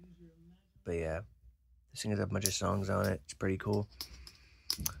a bunch of songs on it. It's pretty cool.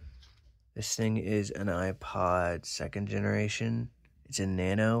 This thing is an iPod 2nd generation. It's a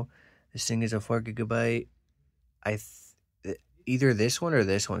Nano. This thing is a 4 gigabyte. Either this one or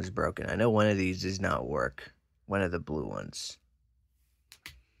this one is broken. I know one of these does not work. One of the blue ones.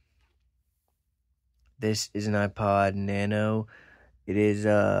 This is an iPod Nano. It is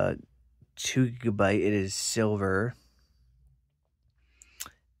 2 gigabyte. It is silver.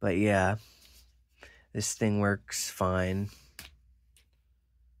 But yeah, this thing works fine.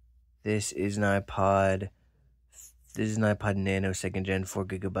 This is an iPod Nano 2nd gen 4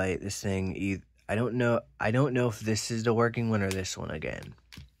 gigabyte. This thing, I don't know if this is the working one or this one again.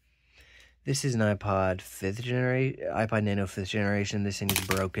 This is an iPod Nano 5th generation. This thing is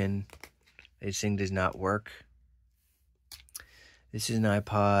broken. This thing does not work. This is an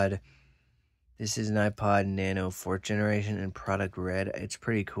iPod Nano 4th generation in product red. It's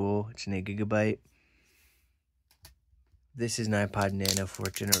pretty cool. It's an 8 gigabyte. This is an iPod Nano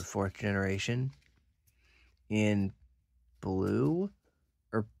 4th generation in blue,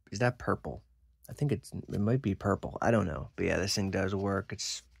 or is that purple? I think it might be purple. I don't know. But yeah, this thing does work.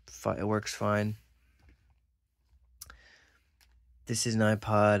 It works fine. This is an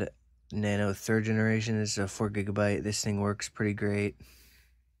iPod Nano 3rd generation. This is a 4 gigabyte. This thing works pretty great.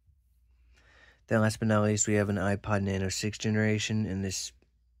 Then last but not least, we have an iPod Nano 6th generation in this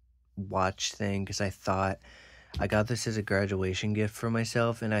watch thing, because I got this as a graduation gift for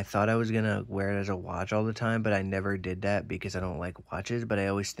myself, and I thought I was going to wear it as a watch all the time, but I never did that because I don't like watches. But I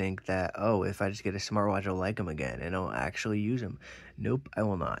always think that, if I just get a smartwatch, I'll like them again, and I'll actually use them. Nope, I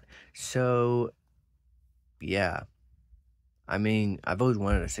will not. So, yeah. I mean, I've always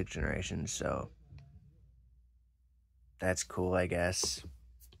wanted a 6th generation, so that's cool, I guess.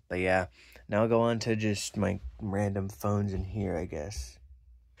 But yeah, now I'll go on to just my random phones in here, I guess.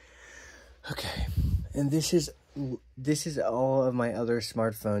 Okay, and this is all of my other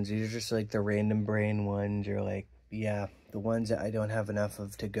smartphones. These are just like the random brain ones, or like, yeah, the ones that I don't have enough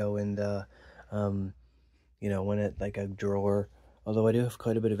of to go in the, one at like a drawer. Although I do have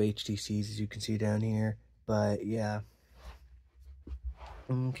quite a bit of HTCs, as you can see down here. But yeah.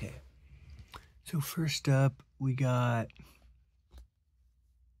 Okay. So first up, we got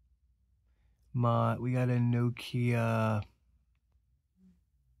a Nokia.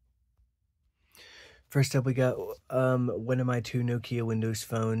 First up, we got one of my 2 Nokia Windows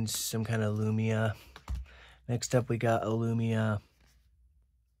phones, some kind of Lumia. Next up, we got a Lumia,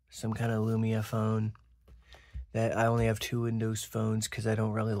 some kind of Lumia phone. That I only have 2 Windows phones because I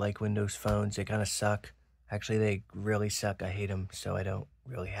don't really like Windows phones. They kind of suck. Actually, they really suck. I hate them, so I don't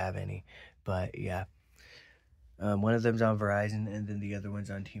really have any. But yeah, one of them's on Verizon, and then the other one's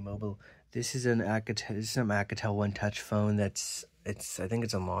on T-Mobile. This is some Alcatel One Touch phone. I think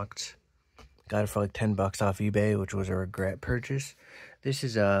it's unlocked. Got it for like 10 bucks off eBay, which was a regret purchase. This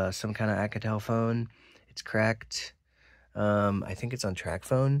is some kind of Alcatel phone. It's cracked. I think it's on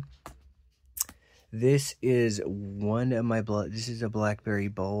TracFone. This is one of my this is a BlackBerry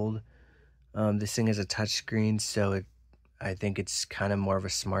Bold. This thing is a touchscreen, so I think it's kind of more of a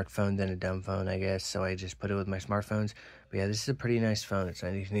smartphone than a dumb phone, I guess. So I just put it with my smartphones. But yeah, this is a pretty nice phone. It's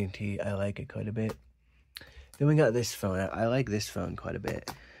 19T. I like it quite a bit. Then we got this phone. I like this phone quite a bit.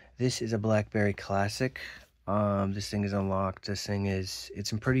 This is a BlackBerry Classic. This thing is unlocked. It's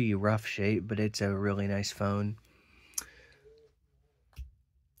in pretty rough shape, but it's a really nice phone.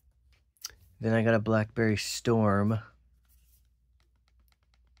 Then I got a BlackBerry Storm.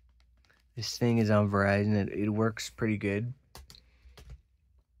 This thing is on Verizon. It works pretty good.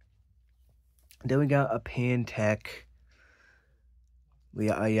 Then we got a Pantech.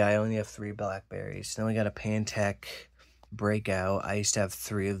 I only have 3 Blackberries. Then we got a Pantech Breakout. I used to have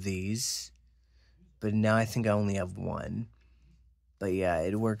 3 of these, but now I think I only have 1. But yeah,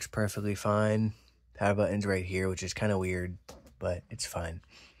 it works perfectly fine. Power button's right here, which is kind of weird, but it's fine.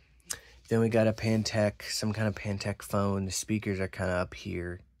 Then we got a Pantech, some kind of Pantech phone. The speakers are kind of up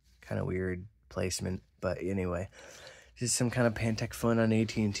here. Kind of weird placement, but anyway. This is some kind of Pantech phone on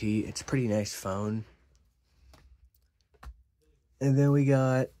AT&T. It's a pretty nice phone. And then we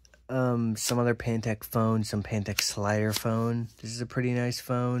got some other Pantech phone, some Pantech slider phone. This is a pretty nice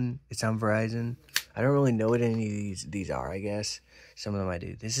phone. It's on Verizon. I don't really know what any of these are, I guess. Some of them I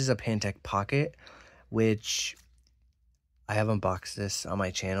do. This is a Pantech Pocket, which I have unboxed this on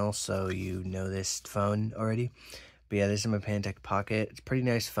my channel, so you know this phone already. But yeah, this is my Pantech Pocket. It's a pretty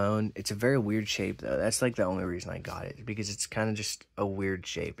nice phone. It's a very weird shape, though. That's like the only reason I got it, because it's kind of just a weird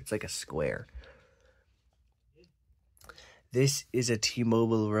shape. It's like a square. This is a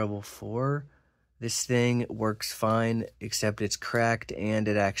T-Mobile Rebel 4. This thing works fine, except it's cracked, and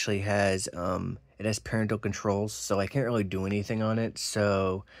it actually has parental controls, so I can't really do anything on it,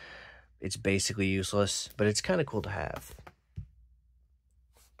 so it's basically useless, but it's kind of cool to have.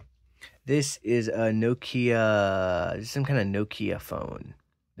 This is a Nokia, this is some kind of Nokia phone.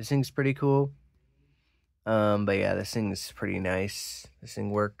 This thing's pretty cool. But yeah, this thing's pretty nice. This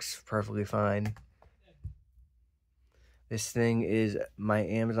thing works perfectly fine. This thing is my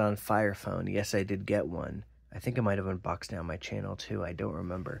Amazon Fire phone. Yes, I did get one. I think I might have unboxed it on my channel too. I don't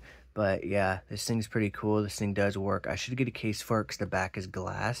remember. But yeah, this thing's pretty cool. This thing does work. I should get a case for it because the back is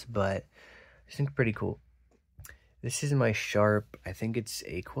glass, but this thing's pretty cool. This is my Sharp, I think it's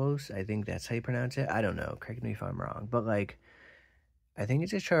Aquos. I think that's how you pronounce it. I don't know. Correct me if I'm wrong. But like, I think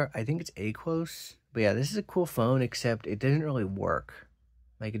it's a Sharp. I think it's Aquos. But yeah, this is a cool phone, except it doesn't really work.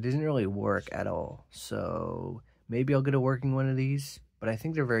 Like, it doesn't really work at all. So maybe I'll get a working one of these. But I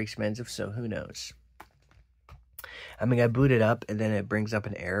think they're very expensive, so who knows. I mean, I boot it up, and then it brings up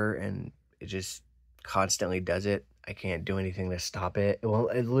an error, and it just constantly does it. I can't do anything to stop it. It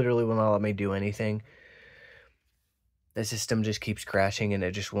literally will not let me do anything. The system just keeps crashing, and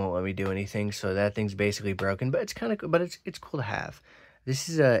it just won't let me do anything. So that thing's basically broken, but it's kind of, but it's cool to have. This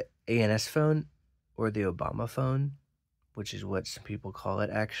is a ANS phone, or the Obama phone, which is what some people call it,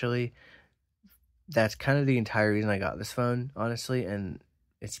 actually. That's kind of the entire reason I got this phone, honestly, and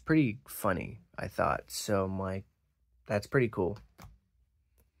it's pretty funny, I thought. So I'm like, that's pretty cool.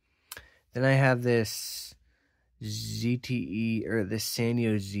 Then I have this ZTE, or this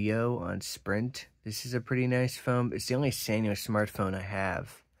Sanyo Zio on Sprint. This is a pretty nice phone. It's the only Sanyo smartphone I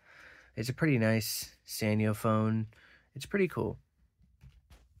have. It's a pretty nice Sanyo phone. It's pretty cool.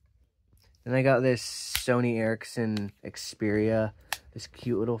 Then I got this Sony Ericsson Xperia. This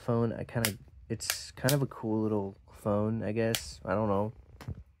cute little phone. It's kind of a cool little phone, I guess. I don't know.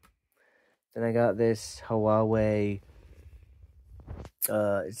 Then I got this Huawei.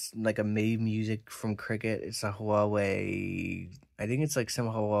 It's like a Made Music from Cricket. It's a Huawei. I think it's like some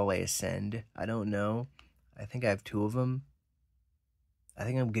Huawei Ascend. I don't know. I think I have 2 of them. I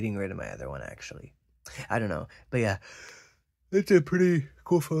think I'm getting rid of my other one, actually. I don't know. But yeah, it's a pretty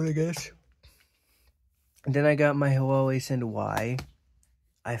cool phone, I guess. And then I got my Huawei Ascend Y.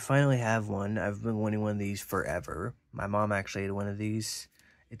 I finally have one. I've been wanting one of these forever. My mom actually had one of these.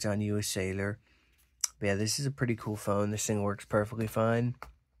 It's on US Sailor. But yeah, this is a pretty cool phone. This thing works perfectly fine.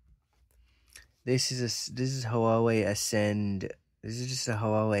 This is Huawei Ascend. This is just a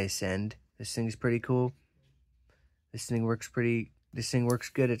Huawei Ascend. This thing's pretty cool. This thing works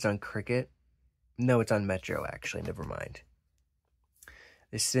good. It's on Cricket. No, it's on Metro, actually. Never mind.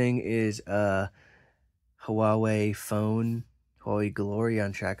 This thing is a Huawei phone. Huawei Glory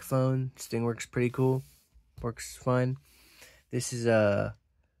on TracFone. This thing works pretty cool. Works fine. This is a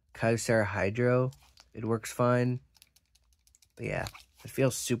Kyocera Hydro. It works fine. But yeah, It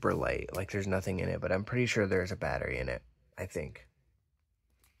feels super light, like there's nothing in it, but I'm pretty sure there's a battery in it, I think.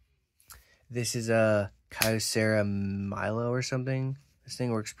 This is a Kyocera Milo or something. This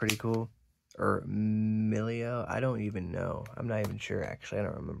thing works pretty cool. Or Milio, I don't even know. I'm not even sure, actually. I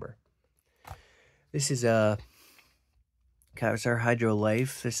don't remember. This is a Kyocera Hydro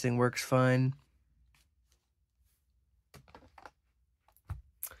Life. This thing works fine.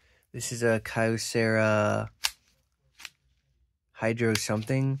 This is a Kyocera Hydro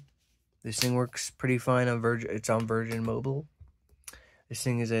something. This thing works pretty fine on Virgin. It's on Virgin Mobile. This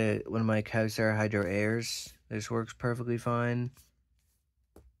thing is one of my Kyocera Hydro Airs. This works perfectly fine.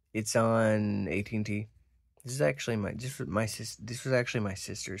 It's on AT&T. This is actually this was actually my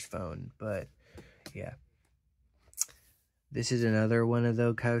sister's phone, but yeah. This is another one of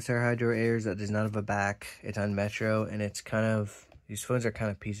those Kyocera Hydro Airs that does not have a back. It's on Metro, and it's kind of, these phones are kind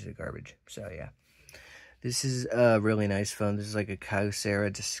of pieces of garbage. So yeah. This is a really nice phone. This is like a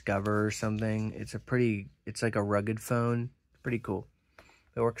Kyocera Discover or something. It's like a rugged phone. Pretty cool.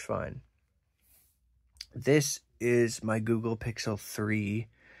 It works fine. This is my Google Pixel 3.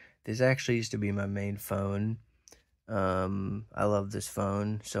 This actually used to be my main phone. I love this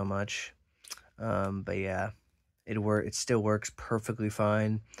phone so much. But yeah, it still works perfectly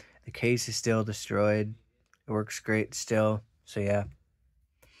fine. The case is still destroyed. It works great still. So yeah.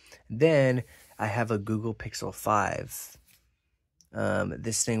 Then I have a Google Pixel 5.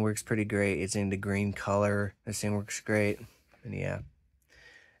 This thing works pretty great. It's in the green color. This thing works great. And yeah.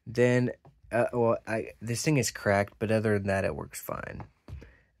 Then, this thing is cracked, but other than that, it works fine.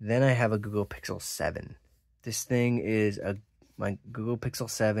 Then I have a Google Pixel 7. This thing is my Google Pixel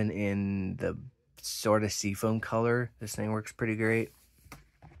 7 in the sort of seafoam color. This thing works pretty great.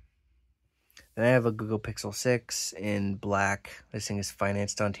 Then I have a Google Pixel 6 in black. This thing is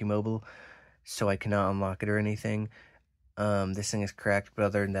financed on T-Mobile, so I cannot unlock it or anything. This thing is cracked, but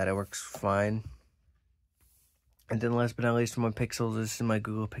other than that, it works fine. And then last but not least, for my Pixels, this is my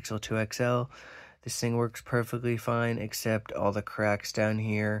Google Pixel 2 XL. This thing works perfectly fine, except all the cracks down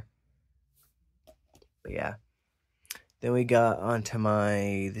here. But yeah. Then we got onto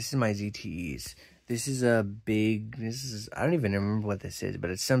this is my ZTEs. This is I don't even remember what this is, but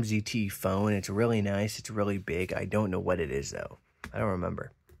it's some ZTE phone. It's really nice. It's really big. I don't know what it is, though. I don't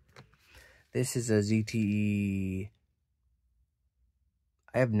remember. This is a ZTE.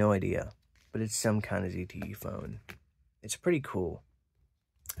 I have no idea, but it's some kind of ZTE phone. It's pretty cool,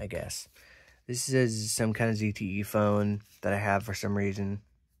 I guess. This is some kind of ZTE phone that I have for some reason.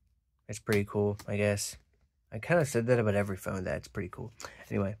 It's pretty cool, I guess. I kind of said that about every phone, that's pretty cool.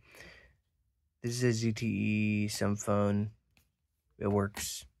 Anyway, this is a ZTE, some phone. It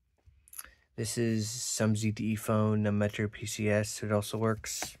works. This is some ZTE phone, a Metro PCS. It also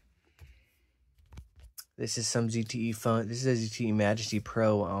works. This is some ZTE phone. This is a ZTE Majesty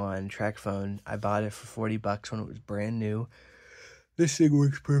Pro on TracFone. I bought it for $40 when it was brand new. This thing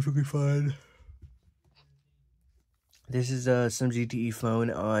works perfectly fine. This is some ZTE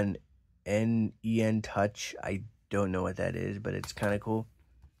phone on NEN Touch. I don't know what that is, but it's kind of cool.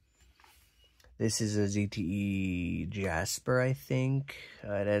 This is a ZTE Jasper, I think.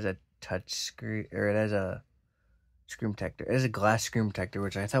 It has a touch screen, or it has a screen protector. It has a glass screen protector,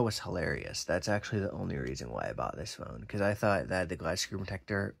 which I thought was hilarious. That's actually the only reason why I bought this phone, because I thought that the glass screen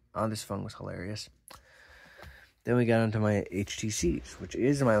protector on this phone was hilarious. Then we got onto my HTCs, which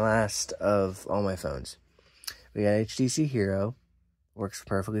is my last of all my phones. We got HTC Hero, works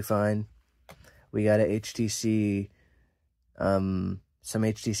perfectly fine. We got a HTC, some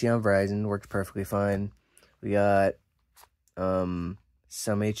HTC on Verizon, works perfectly fine. We got another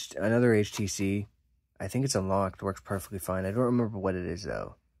HTC. I think it's unlocked, works perfectly fine. I don't remember what it is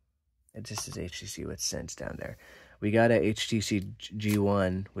though. It just says HTC with Sense down there. We got a HTC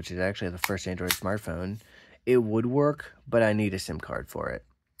G1, which is actually the first Android smartphone. It would work, but I need a SIM card for it.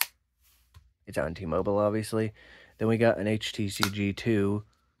 It's on T-Mobile, obviously. Then we got an HTC G2.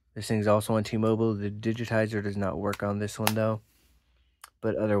 This thing's also on T-Mobile. The digitizer does not work on this one, though,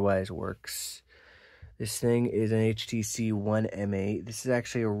 but otherwise works. This thing is an HTC One M8. This is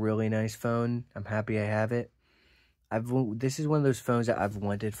actually a really nice phone. I'm happy I have it. This is one of those phones that I've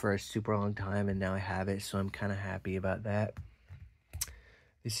wanted for a super long time, and now I have it, so I'm kind of happy about that.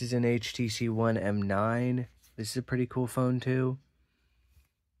 This is an HTC One M9. This is a pretty cool phone, too.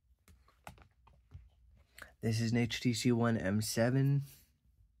 This is an HTC One M7.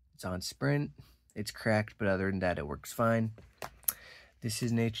 It's on Sprint. It's cracked, but other than that, it works fine. This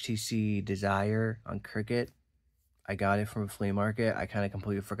is an HTC Desire on Cricket. I got it from a flea market. I kind of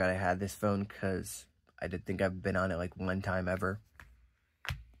completely forgot I had this phone because I did think I've been on it like one time ever.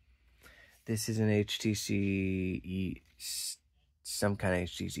 This is an HTC some kind of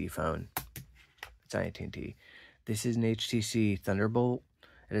HTC phone. It's on AT&T. This is an HTC Thunderbolt.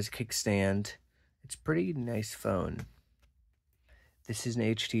 It has a kickstand. It's a pretty nice phone. This is an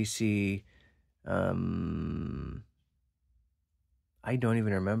HTC, I don't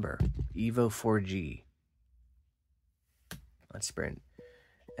even remember, Evo 4G on Sprint.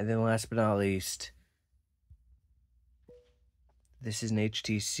 And then last but not least, this is an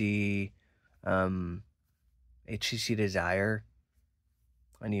HTC, HTC Desire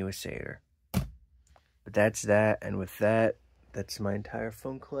on USAIR. But that's that, and with that, that's my entire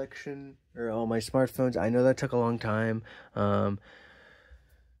phone collection, or all my smartphones. I know that took a long time,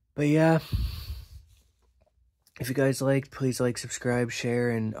 but yeah, if you guys liked, please like, subscribe, share,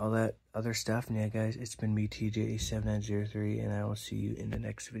 and all that other stuff. And yeah, guys, it's been me, TJ7903, and I will see you in the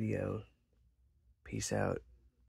next video. Peace out.